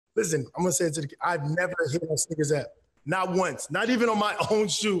Listen, I'm gonna say it to the. I've never hit on sneakers app. Not once. Not even on my own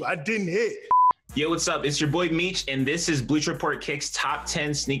shoe. I didn't hit. Yo, what's up? It's your boy Meech, and this is Bleacher Report Kicks top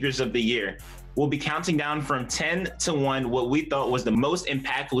 10 sneakers of the year. We'll be counting down from 10 to 1 what we thought was the most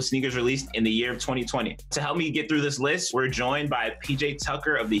impactful sneakers released in the year of 2020. To help me get through this list, we're joined by PJ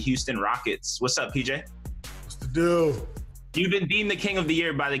Tucker of the Houston Rockets. What's up, PJ? What's the deal? You've been deemed the king of the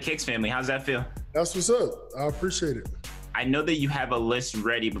year by the Kicks family. How's that feel? That's what's up. I appreciate it. I know that you have a list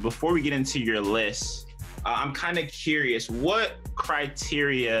ready, but before we get into your list, I'm kind of curious, what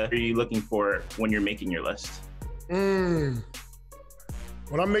criteria are you looking for when you're making your list? When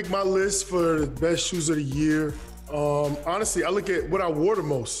I make my list for the best shoes of the year, honestly, I look at what I wore the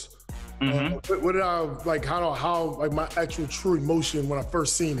most. What did I like? How like my actual true emotion when I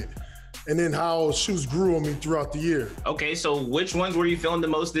first seen it, and then how shoes grew on me throughout the year. Okay, so which ones were you feeling the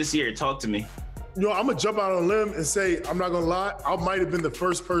most this year? Talk to me. You know, I'm gonna jump out on a limb and say, I'm not gonna lie, I might have been the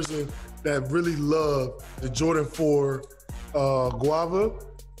first person that really loved the Jordan 4 Guava.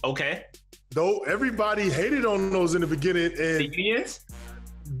 Okay. Though everybody hated on those in the beginning. And the Unions?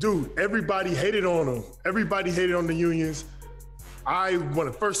 Dude, everybody hated on them. Everybody hated on the Unions. When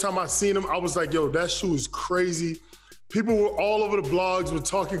the first time I seen them, I was like, yo, that shoe is crazy. People were all over the blogs were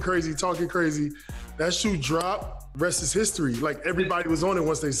talking crazy. That shoe dropped. Rest is history. Like everybody was on it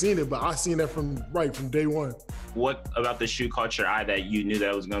once they seen it, but I seen that from day one. What about the shoe caught your eye that you knew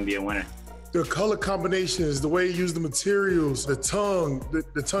that it was going to be a winner? The color combinations, the way he used the materials, the tongue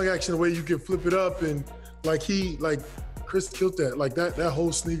action, the way you can flip it up, and Chris killed that. Like that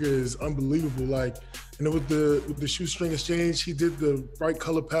whole sneaker is unbelievable. Like, and with the shoestring exchange, he did the bright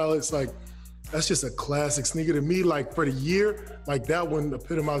color palettes. Like, that's just a classic sneaker to me. Like for the year, like that one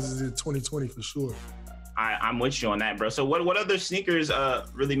epitomizes it 2020 for sure. I'm with you on that, bro. So what other sneakers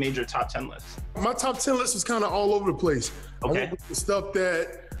really made your top 10 list? My top 10 list was kind of all over the place. Okay. I went with the stuff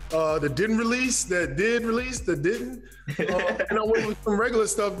that didn't release, that did release, that didn't. And I went with some regular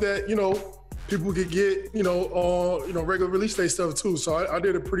stuff that, people could get, regular release day stuff too. So I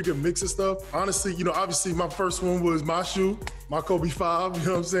did a pretty good mix of stuff. Honestly, obviously my first one was my shoe, my Kobe 5, you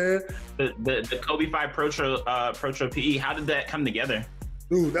know what I'm saying? The Kobe 5 Pro PE, how did that come together?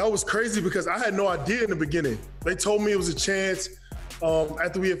 Dude, that was crazy because I had no idea in the beginning. They told me it was a chance,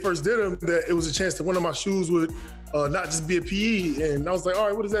 after we had first did them, that it was a chance that one of my shoes would not just be a PE. And I was like, all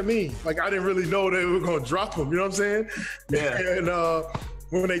right, what does that mean? Like, I didn't really know they were gonna drop them, you know what I'm saying? Yeah.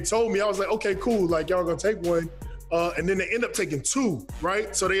 And when they told me, I was like, okay, cool, like y'all gonna take one. And then they end up taking two,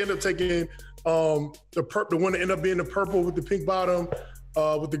 right? So they end up taking the one that ended up being the purple with the pink bottom,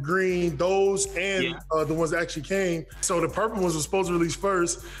 with the green, those, and the ones that actually came. So the purple ones were supposed to release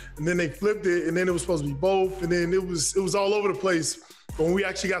first, and then they flipped it, and then it was supposed to be both, and then it was all over the place. But when we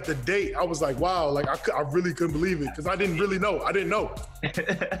actually got the date, I was like, wow, like I really couldn't believe it because I didn't really know. I didn't know.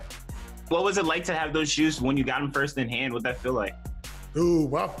 What was it like to have those shoes when you got them first in hand? What'd that feel like? Dude,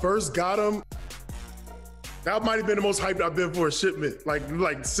 when I first got them, that might have been the most hyped I've been for a shipment.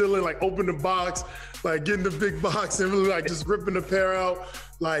 Like sealing, like open the box, like getting the big box and really like just ripping the pair out.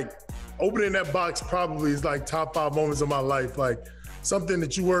 Like opening that box probably is like top 5 moments of my life. Like something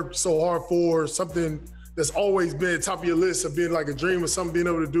that you worked so hard for, something that's always been top of your list of being like a dream or something being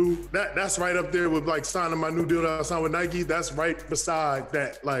able to do. That's right up there with like signing my new deal that I signed with Nike. That's right beside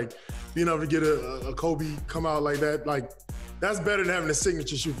that. Like being able to get a Kobe come out like that, like that's better than having a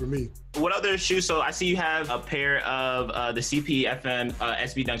signature shoe for me. What other shoes? So I see you have a pair of the CPFM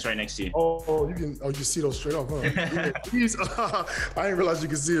SB Dunks right next to you. You see those straight off, huh? Yeah, these, I didn't realize you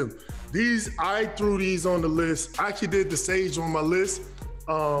could see them. I threw these on the list. I actually did the Sage on my list.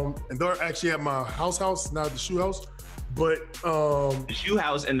 And they're actually at my house, not the shoe house. But the shoe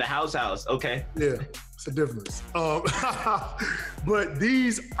house and the house, okay. Yeah, it's a difference. But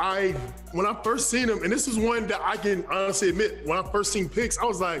these, when I first seen them, and this is one that I can honestly admit, when I first seen pics, I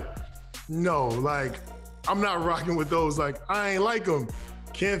was like, no, like, I'm not rocking with those. Like, I ain't like them.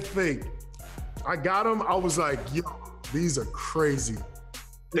 Can't fake. I got them, I was like, yo, these are crazy.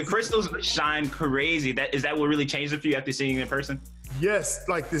 The crystals shine crazy. Is that what really changed it for you after seeing it in person? Yes,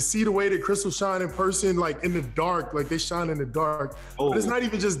 like to see the way the crystals shine in person, like in the dark, like they shine in the dark. But it's not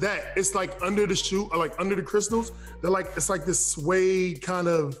even just that. It's like under the shoe, like under the crystals, it's like this suede kind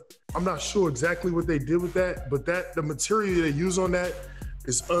of, I'm not sure exactly what they did with that, but the material they use on that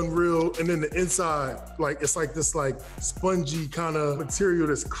is unreal. And then the inside, like it's like this like spongy kind of material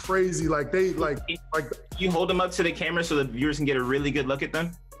that's crazy. Like you hold them up to the camera so the viewers can get a really good look at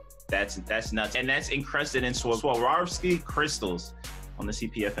them. That's nuts. And that's encrusted in Swarovski crystals on the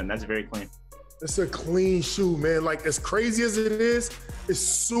CPFM. That's very clean. It's a clean shoe, man. Like as crazy as it is, it's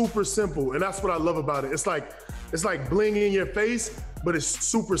super simple. And that's what I love about it. It's like bling in your face, but it's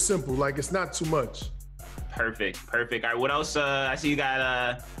super simple. Like, it's not too much. Perfect. All right, what else? I see you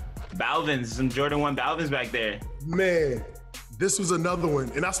got Balvins, some Jordan 1 Balvins back there. Man, this was another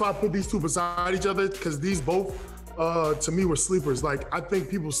one. And that's why I put these two beside each other, because these both, to me, were sleepers. Like, I think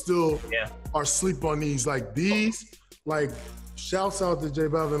people still are sleep on these. Like, these, like, shouts out to J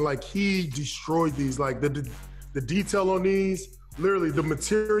Balvin. Like, he destroyed these. Like, the detail on these, literally, the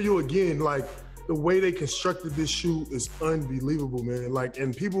material, again, like, the way they constructed this shoe is unbelievable, man. Like,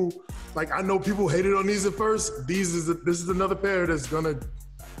 and people, like, I know people hated on these at first. This is another pair that's gonna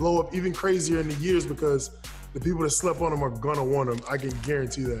blow up even crazier in the years, because the people that slept on them are gonna want them. I can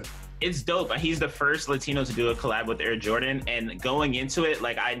guarantee that. It's dope. He's the first Latino to do a collab with Air Jordan, and going into it,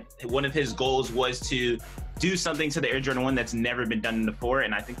 like, one of his goals was to do something to the Air Jordan 1 that's never been done before,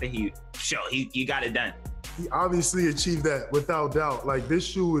 and I think that he got it done. He obviously achieved that without doubt. Like, this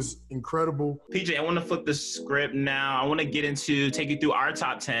shoe is incredible. PJ, I want to flip the script now. I want to take you through our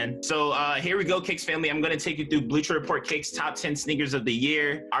top 10. So here we go, Kicks family. I'm going to take you through Bleacher Report Kicks top 10 sneakers of the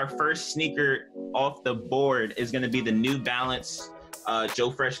year. Our first sneaker off the board is going to be the New Balance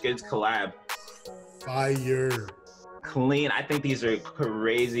Joe Freshgoods collab. Fire. Clean. I think these are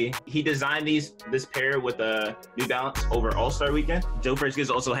crazy. He designed this pair with a New Balance over All-Star Weekend. Joe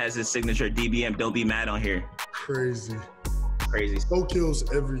Freshgoods also has his signature DBM Don't Be Mad on here. Crazy. Joe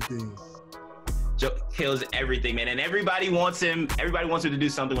kills everything. Joe kills everything, man. And everybody wants him to do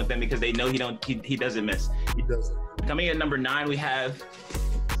something with them, because they know he doesn't miss. He doesn't. Coming in at number 9, we have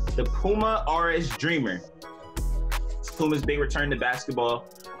the Puma RS Dreamer. It's Puma's big return to basketball.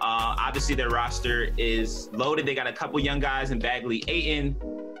 Obviously, their roster is loaded. They got a couple young guys in Bagley Ayton.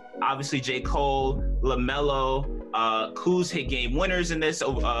 Obviously, J. Cole, LaMelo, Kuz hit game winners in this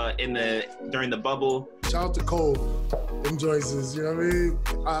during the bubble. Shout out to Cole. Them joints is, you know what I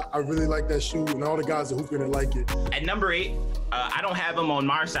mean? I really like that shoe, and all the guys are hooping and like it. At number 8, I don't have them on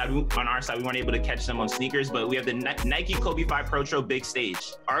our side. We weren't able to catch them on sneakers, but we have the Nike Kobe 5 Pro Tro Big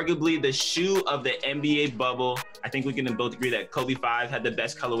Stage. Arguably the shoe of the NBA bubble. I think we can both agree that Kobe 5 had the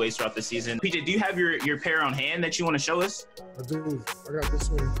best colorways throughout the season. PJ, do you have your pair on hand that you want to show us? I do. I got this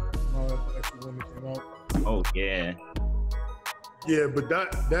one. Actually, when it came out. Oh yeah. Yeah, but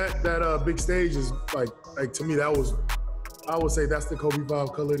that big stage is like to me, that was, I would say that's the Kobe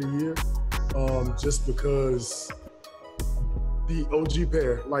 5 color of the year. Just because the OG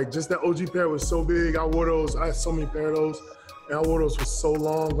pair, like, just that OG pair was so big. I wore those. I had so many pair of those, and I wore those for so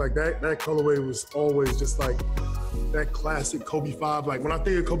long. Like, that colorway was always just like that classic Kobe 5. Like, when I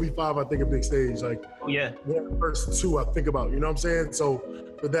think of Kobe 5, I think of big stage. Like, oh yeah, one of the first two I think about. You know what I'm saying? So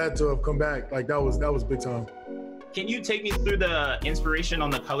for that to have come back, like, that was big time. Can you take me through the inspiration on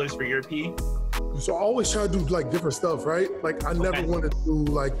the colors for your P? So I always try to do like different stuff, right? Like, I never wanted to do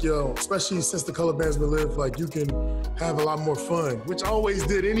like, especially since the color bands we live, like, you can have a lot more fun, which I always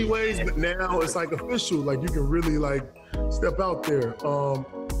did anyways, but now it's like official. Like, you can really like step out there.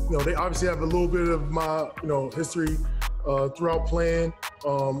 They obviously have a little bit of my, history throughout playing.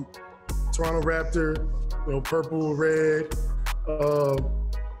 Toronto Raptor, purple, red.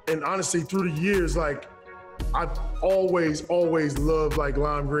 And honestly, through the years, like, I've always loved like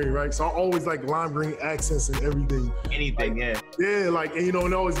lime green, right? So I always like lime green accents and everything. Anything, like, yeah. Like, and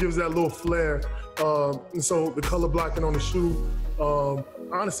it always gives that little flair. And so the color blocking on the shoe,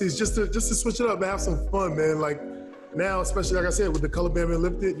 honestly, it's just to switch it up and have some fun, man. Like, now, especially like I said, with the color band being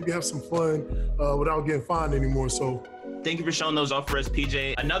lifted, you can have some fun without getting fined anymore. So. Thank you for showing those off for us,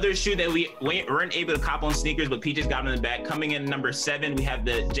 PJ. Another shoe that we weren't able to cop on sneakers, but PJ's got in the back. Coming in number 7, we have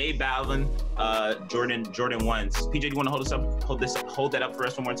the J Balvin Jordan 1s. PJ, do you want to hold that up for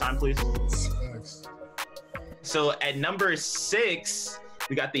us one more time, please? Thanks. So at number 6,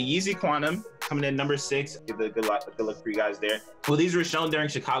 we got the Yeezy Quantum coming in number 6. Give a good look for you guys there. Well, these were shown during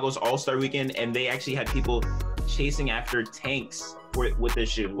Chicago's All-Star Weekend, and they actually had people chasing after tanks with this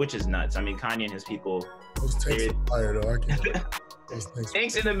shoe, which is nuts. I mean, Kanye and his people. Those tanks are fire, though. I can't.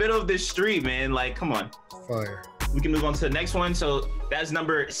 Tanks in the middle of the street, man. Like, come on. Fire. We can move on to the next one. So that's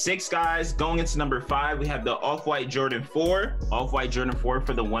number 6, guys. Going into number 5, we have the Off-White Jordan 4. Off-White Jordan 4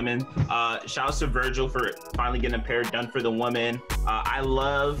 for the women. Shout out to Virgil for finally getting a pair done for the women. I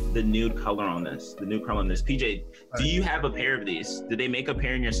love the nude color on this. PJ, do you have a pair of these? Did they make a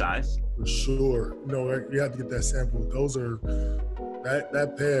pair in your size? For sure. No, you have to get that sample. Those are,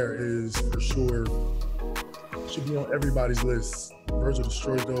 that pair is for sure, should be on everybody's list. Virgil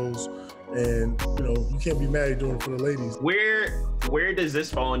destroyed those. And, you can't be mad at doing it for the ladies. Where does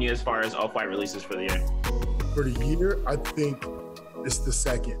this fall on you as far as Off-White releases for the year? For the year, I think it's the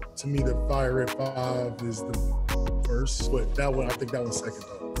second. To me, the Fire Red 5 is the first, but I think that one's second,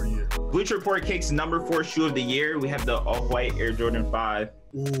 though, for the year. Bleacher Report Kicks number 4 shoe of the year. We have the all-white Air Jordan 5.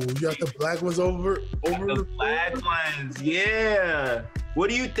 Ooh, you got the black ones over The black ones, yeah. What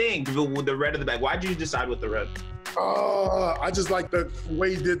do you think with the red of the back? Why did you decide with the red? I just like the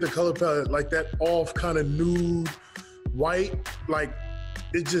way he did the color palette, like that off kind of nude white. Like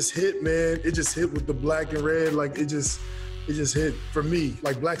it just hit, man. It just hit with the black and red. Like it just hit for me.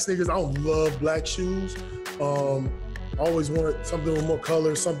 Like black sneakers, I don't love black shoes. I always want something with more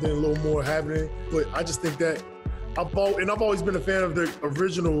color, something a little more happening. But I just think that I've always been a fan of the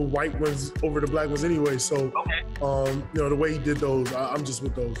original white ones over the black ones anyway. So, okay. You know, the way he did those, I'm just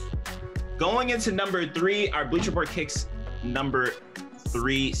with those. Going into number 3, our Bleacher Report Kicks number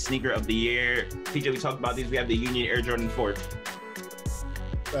 3 sneaker of the year. PJ, we talked about these. We have the Union Air Jordan 4.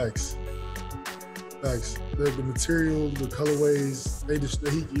 Facts. The material, the colorways,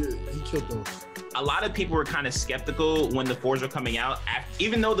 he killed those. A lot of people were kind of skeptical when the 4s were coming out.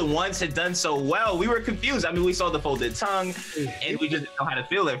 Even though the 1s had done so well, we were confused. I mean, we saw the folded tongue, and we just didn't know how to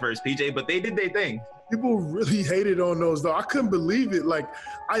feel at first, PJ, but they did their thing. People really hated on those, though. I couldn't believe it. Like,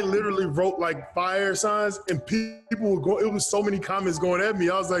 I literally wrote, like, fire signs, and people were going, it was so many comments going at me.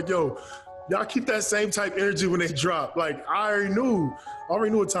 I was like, yo, y'all keep that same type energy when they drop. Like, I already knew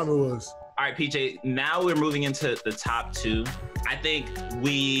what time it was. All right, PJ, now we're moving into the top 2. I think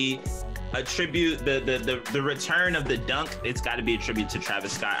we attribute the return of the dunk. It's got to be a tribute to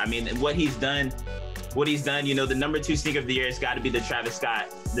Travis Scott. I mean, what he's done, you know, the number 2 sneaker of the year has got to be the Travis Scott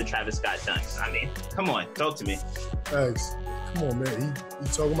dunks. I mean, come on, talk to me. Thanks. Come on, man. He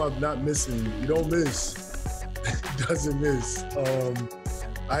talking about not missing. You don't miss. He doesn't miss.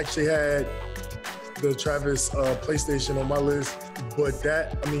 I actually had the Travis PlayStation on my list, but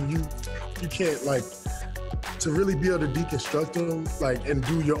that, I mean, you can't, like, to really be able to deconstruct them, like, and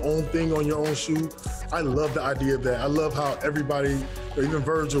do your own thing on your own shoe. I love the idea of that. I love how everybody, even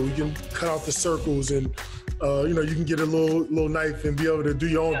Virgil, you can cut out the circles and, you know, you can get a little knife and be able to do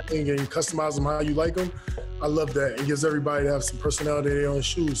your own thing and customize them how you like them. I love that. It gives everybody to have some personality in their own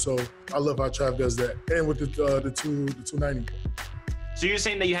shoes. So I love how Trav does that. And with the 290. So you're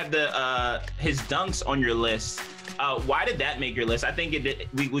saying that you have his dunks on your list. Why did that make your list? I think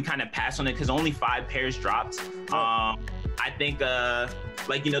we kind of passed on it because only 5 pairs dropped. I think,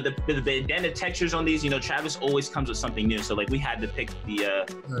 like, you know, the bandana textures on these, you know, Travis always comes with something new. So, like, we had to pick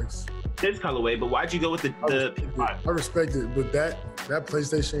nice. This colorway, but why'd you go with the I respect it, but that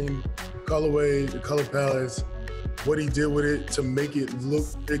PlayStation colorway, the color palettes, what he did with it to make it look,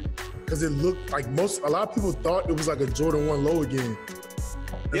 because it looked like a lot of people thought it was like a Jordan 1 low again.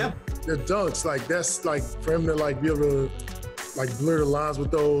 Yeah. The dunks, like, that's like for him to, like, be able to, like, blur the lines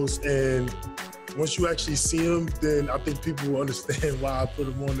with those, and once you actually see them, then I think people will understand why I put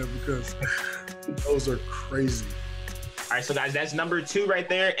them on there, because those are crazy. All right, so guys, that's number 2 right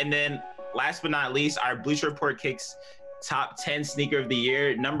there, and then last but not least, our Bleacher Report Kicks top 10 sneaker of the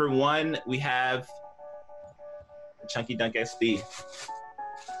year. Number 1, we have the Chunky Dunk SB.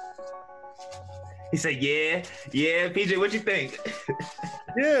 He said, yeah, PJ, what you think?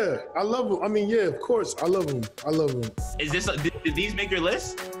 Yeah, I love them. I mean, yeah, of course, I love them. Is this, did these make your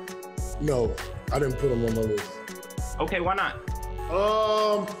list? No, I didn't put them on my list. Okay, why not?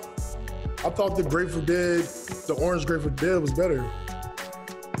 I thought the orange Grateful Dead was better.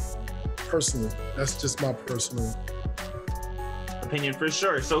 Personally, that's just my personal opinion for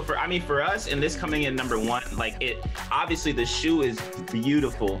sure. So for us, and this coming in number 1, like, obviously the shoe is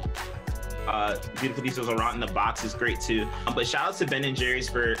beautiful. Beautiful details around in the box is great too. But shout out to Ben & Jerry's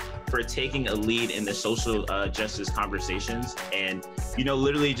for taking a lead in the social justice conversations, and, you know,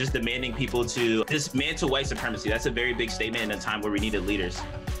 literally just demanding people to dismantle white supremacy. That's a very big statement in a time where we needed leaders.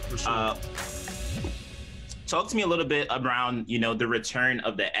 For sure. Talk to me a little bit around, you know, the return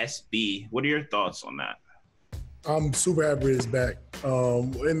of the SB. What are your thoughts on that? I'm super happy it's back,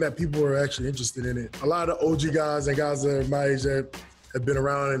 and that people are actually interested in it. A lot of OG guys and guys that are my age that have been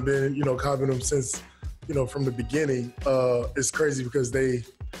around and been, you know, copying them since, you know, from the beginning. It's crazy because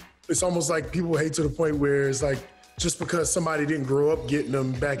it's almost like people hate to the point where it's like, just because somebody didn't grow up getting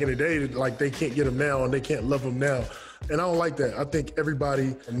them back in the day, like, they can't get them now and they can't love them now. And I don't like that. I think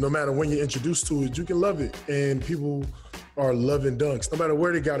everybody, no matter when you're introduced to it, you can love it. And people are loving dunks, no matter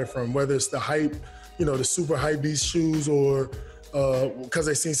where they got it from, whether it's the hype, you know, the super hype beast shoes, or because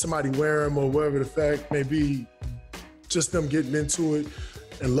they seen somebody wear them, or whatever the fact may be. Just them getting into it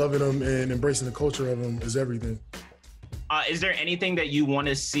and loving them and embracing the culture of them is everything. Is there anything that you want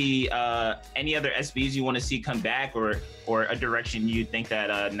to see, any other SBs you want to see come back, or a direction you think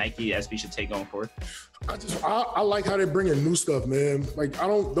that Nike SB should take going forward? I like how they're bringing new stuff, man. Like, I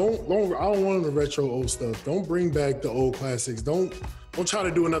don't want the retro old stuff. Don't bring back the old classics. Don't Don't try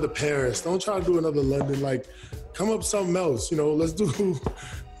to do another Paris. Don't try to do another London. Like, come up with something else. You know, let's do,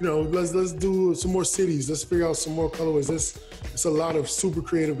 let's do some more cities. Let's figure out some more colorways. It's a lot of super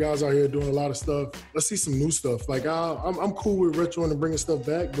creative guys out here doing a lot of stuff. Let's see some new stuff. Like, I'm cool with retro and bringing stuff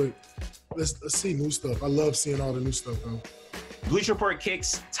back, but let's see new stuff. I love seeing all the new stuff, though. Bleacher Report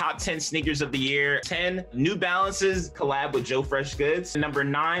Kicks top 10 sneakers of the year. 10, New Balances collab with Joe Fresh Goods. Number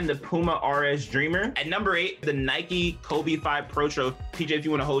 9, the Puma RS Dreamer. At number 8, the Nike Kobe 5 Pro Tro. PJ, if you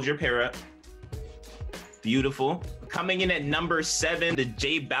want to hold your pair up. Beautiful. Coming in at number 7, the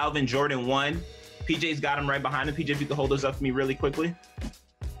J Balvin Jordan 1. PJ's got him right behind him. PJ, if you could hold those up for me really quickly.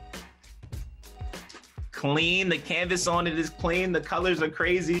 Clean. The canvas on it is clean. The colors are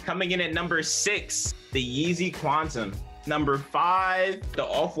crazy. Coming in at number 6, the Yeezy Quantum. Number 5, the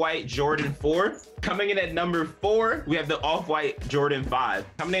Off-White Jordan 4. Coming in at number 4, we have the Off-White Jordan 5.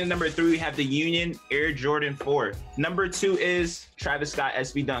 Coming in at number 3, we have the Union Air Jordan 4. Number 2 is Travis Scott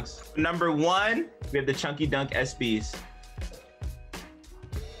SB Dunks. Number 1, we have the Chunky Dunk SBs.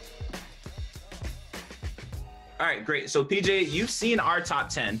 All right, great. So PJ, you've seen our top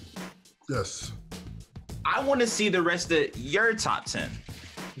 10. Yes. I want to see the rest of your top 10.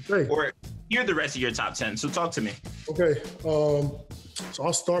 Okay. Or hear the rest of your top 10. So talk to me. Okay. So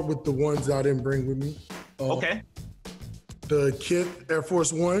I'll start with the ones I didn't bring with me. Okay. The Kith Air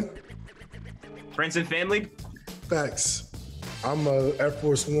Force One. Friends and family? Facts. I'm a Air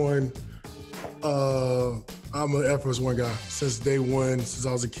Force One. I'm an Air Force One guy since day one, since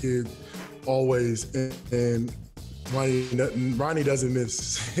I was a kid, always. And Ronnie doesn't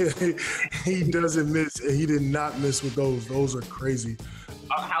miss. He doesn't miss, and he did not miss with those. Those are crazy.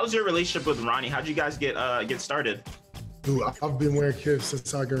 How's your relationship with Ronnie? How'd you guys get started? Dude, I've been wearing Kith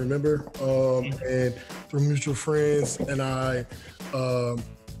since I can remember, and through mutual friends. And I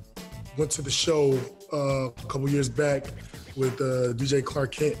went to the show a couple years back with DJ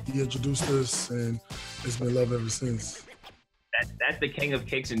Clark Kent. He introduced us, and it's been love ever since. That's the king of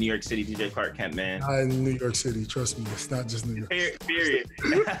kicks in New York City, DJ Clark Kent, man. Not in New York City, trust me. It's not just New York. Period.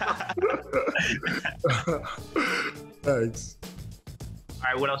 Thanks.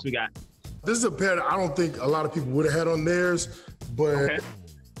 All right, what else we got? This is a pair that I don't think a lot of people would have had on theirs, but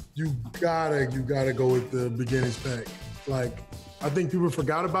you gotta go with the beginnings pack. Like, I think people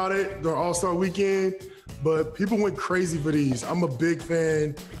forgot about it during All-Star Weekend, but people went crazy for these. I'm a big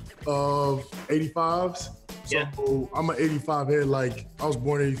fan of 85s. So I'm an 85 head. Like, I was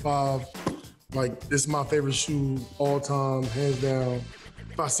born in 85. Like, this is my favorite shoe all time, hands down.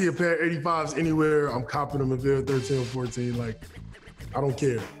 If I see a pair of 85s anywhere, I'm copping them if they're 13 or 14. Like, I don't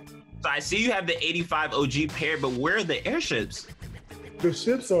care. So I see you have the 85 OG pair, but where are the airships? The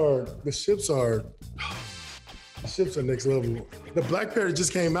ships are next level. The black pair that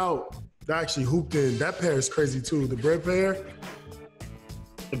just came out, that actually hooped in. That pair is crazy too. The bread pair.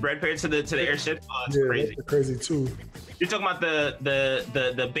 The bread pair to the airship? Oh, it's crazy. That's crazy too. You're talking about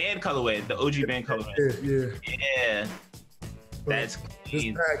the band colorway, the OG band colorway. Yeah. That's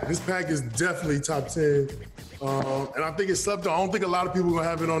clean. This pack is definitely top 10. And I think it's slept on. I don't think a lot of people are gonna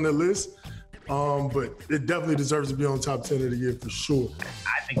have it on their list, but it definitely deserves to be on top 10 of the year for sure.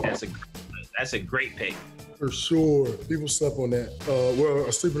 I think that's a great pick. For sure, people slept on that. Well,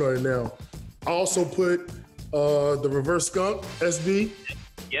 are sleeping on it now. I also put the Reverse Skunk SB.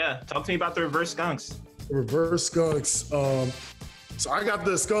 Yeah, talk to me about the Reverse Skunks. The Reverse Skunks. So I got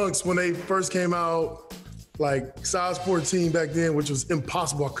the Skunks when they first came out, like size 14 back then, which was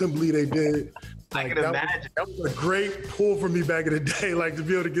impossible. I couldn't believe they did. I can imagine. That was a great pull for me back in the day, like to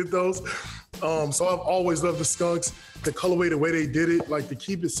be able to get those. So I've always loved the Skunks, the colorway, the way they did it, like to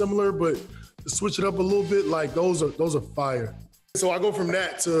keep it similar, but to switch it up a little bit, like those are fire. So I go from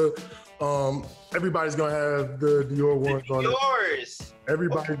that to everybody's gonna have the Dior ones on there.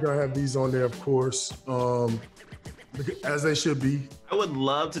 Everybody's gonna have these on there, of course, as they should be. I would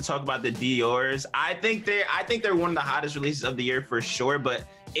love to talk about the Dior's. I think they're one of the hottest releases of the year for sure, but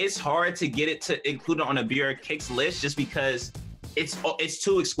it's hard to get it to include it on a BR Kicks list just because it's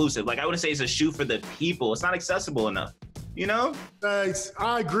too exclusive. Like, I wouldn't say it's a shoe for the people. It's not accessible enough, you know? Thanks.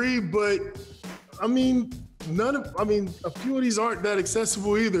 I agree, but I mean, a few of these aren't that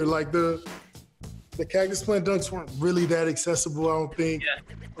accessible either. Like the Cactus Plant Dunks weren't really that accessible, I don't think.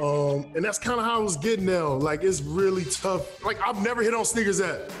 Yeah. And that's kind of how I was getting now. Like, it's really tough. Like, I've never hit on Sneakers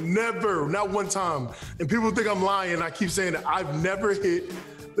app. Never, not one time. And people think I'm lying. I keep saying that. I've never hit.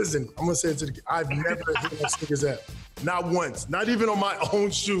 Listen, I'm gonna say it I've never hit on Sneakers app. Not once. Not even on my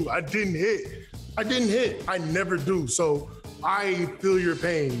own shoe. I didn't hit. I never do. So I feel your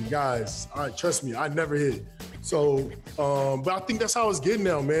pain, guys. Trust me, I never hit. So, but I think that's how it's getting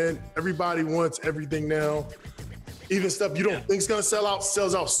now, man. Everybody wants everything now. Even stuff you don't think's gonna sell out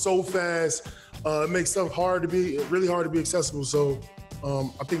sells out so fast. It makes stuff really hard to be accessible. So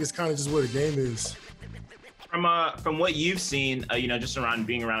I think it's kind of just where the game is. From what you've seen, you know, just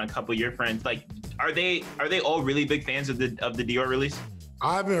being around a couple of your friends, like, are they all really big fans of the Dior release?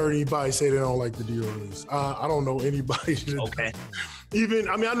 I haven't heard anybody say they don't like the Dior release. I don't know anybody. Okay. Even,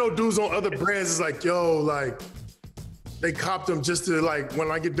 I mean, I know dudes on other brands is like, yo, like, they copped them just to, like, when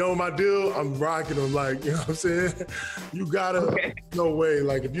I get done with my deal, I'm rocking them. Like, you know what I'm saying? You gotta, no way.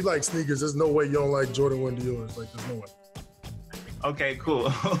 Like, if you like sneakers, there's no way you don't like Jordan 1 Dior's. Like, there's no way. Okay,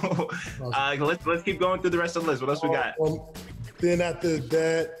 cool. Let's keep going through the rest of the list. What else we got? Then after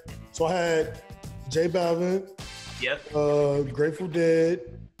that, so I had J Balvin. Yep. Grateful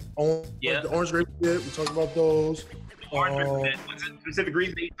Dead. The Orange Grateful Dead. We talked about those. Orange Grateful Dead. Was it a specific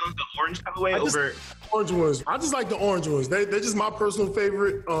reason that you chose the orange colorway over? Orange ones. I just like the orange ones. They're just my personal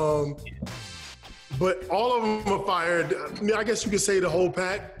favorite. But all of them are fired. I mean, I guess you could say the whole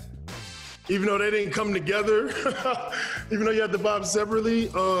pack. Even though they didn't come together, even though you had to buy them separately,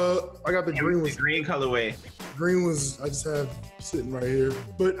 I got the green ones. The green colorway. Green ones I just have sitting right here.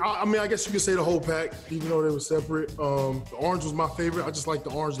 But I mean, I guess you could say the whole pack, even though they were separate. The orange was my favorite. I just like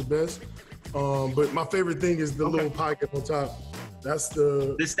the orange the best. But my favorite thing is the little pocket on top. That's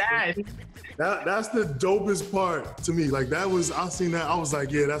the stash. That's the dopest part to me. Like I seen that, I was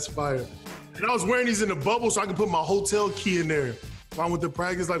like, yeah, that's fire. And I was wearing these in the bubble so I could put my hotel key in there. When I went to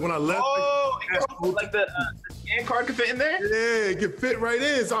practice, like when I left. Like the scan card could fit in there? Yeah, it could fit right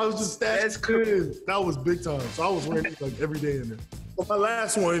in. So I was just stashing. That's cool. That was big time. So I was wearing it like every day in there. But my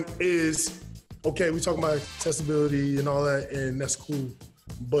last one is, okay, we talking about accessibility and all that, and that's cool.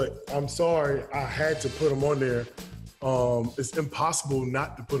 But I'm sorry, I had to put them on there. It's impossible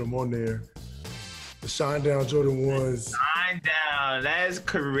not to put them on there. The Shine Down Jordan 1s. Shine Down, that's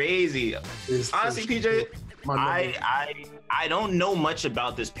crazy. Honestly, PJ, I don't know much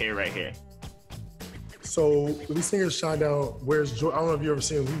about this pair right here. So the lead singer Shine Down wears Jordan. I don't know if you ever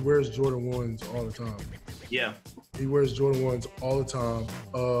seen him. He wears Jordan 1s all the time. Yeah. He wears Jordan 1s all the time.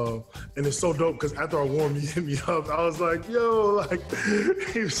 And it's so dope because after I wore him, he hit me up. I was like, yo, like,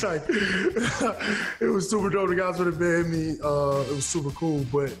 he was like, it was super dope. The guys would have been me. It was super cool.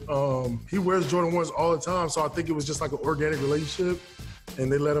 But he wears Jordan 1s all the time. So I think it was just like an organic relationship.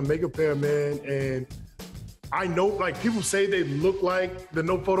 And they let him make a pair, man. And I know, like, people say they look like the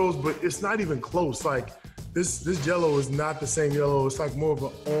No Photos, but it's not even close. Like, this yellow is not the same yellow. It's like more of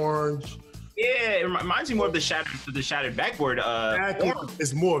an orange. Yeah, it reminds me more of the shattered backboard.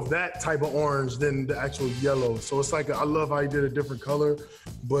 It's more of that type of orange than the actual yellow. So it's like, I love how he did a different color,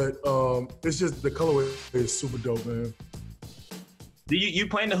 but it's just the colorway is super dope, man. Do you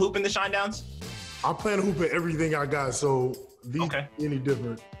plan to hoop in the Shine Downs? I plan to hoop in everything I got, so these any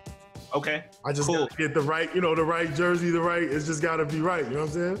different. Okay. I just gotta get the right, the right jersey, it's just gotta be right. You know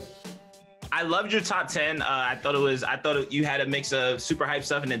what I'm saying? I loved your top 10. I thought you had a mix of super hype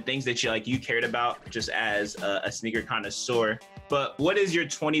stuff and then things that you cared about just as a sneaker connoisseur. But what is your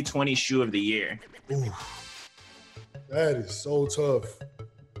 2020 shoe of the year? Ooh, that is so tough.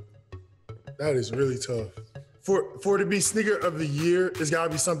 That is really tough. For it to be sneaker of the year, it's gotta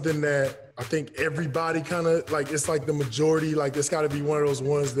be something that I think everybody kind of like. It's like the majority. Like it's gotta be one of those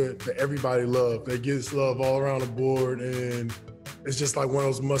ones that everybody love. That gets love all around the board, and it's just like one of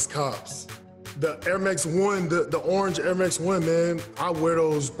those must cops. The Air Max 1, the orange Air Max 1, man, I wear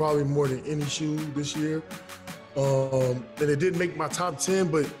those probably more than any shoe this year. And it didn't make my top 10,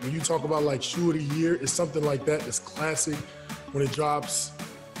 but when you talk about like shoe of the year, it's something like that. It's classic. When it drops,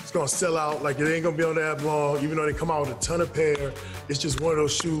 it's gonna sell out. Like it ain't gonna be on that long, even though they come out with a ton of pair. It's just one of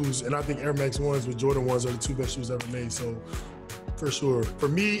those shoes. And I think Air Max 1s with Jordan 1s are the two best shoes ever made. So for sure. For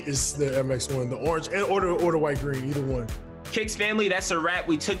me, it's the Air Max 1, the orange or the white green, either one. Kicks family, that's a wrap.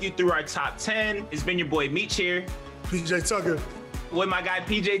 We took you through our top 10. It's been your boy Meech here. PJ Tucker. With my guy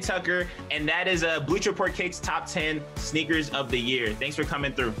PJ Tucker, and that is a Bleacher Report Kicks top 10 sneakers of the year. Thanks for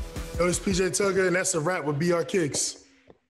coming through. Yo, it's PJ Tucker, and that's a wrap with BR Kicks.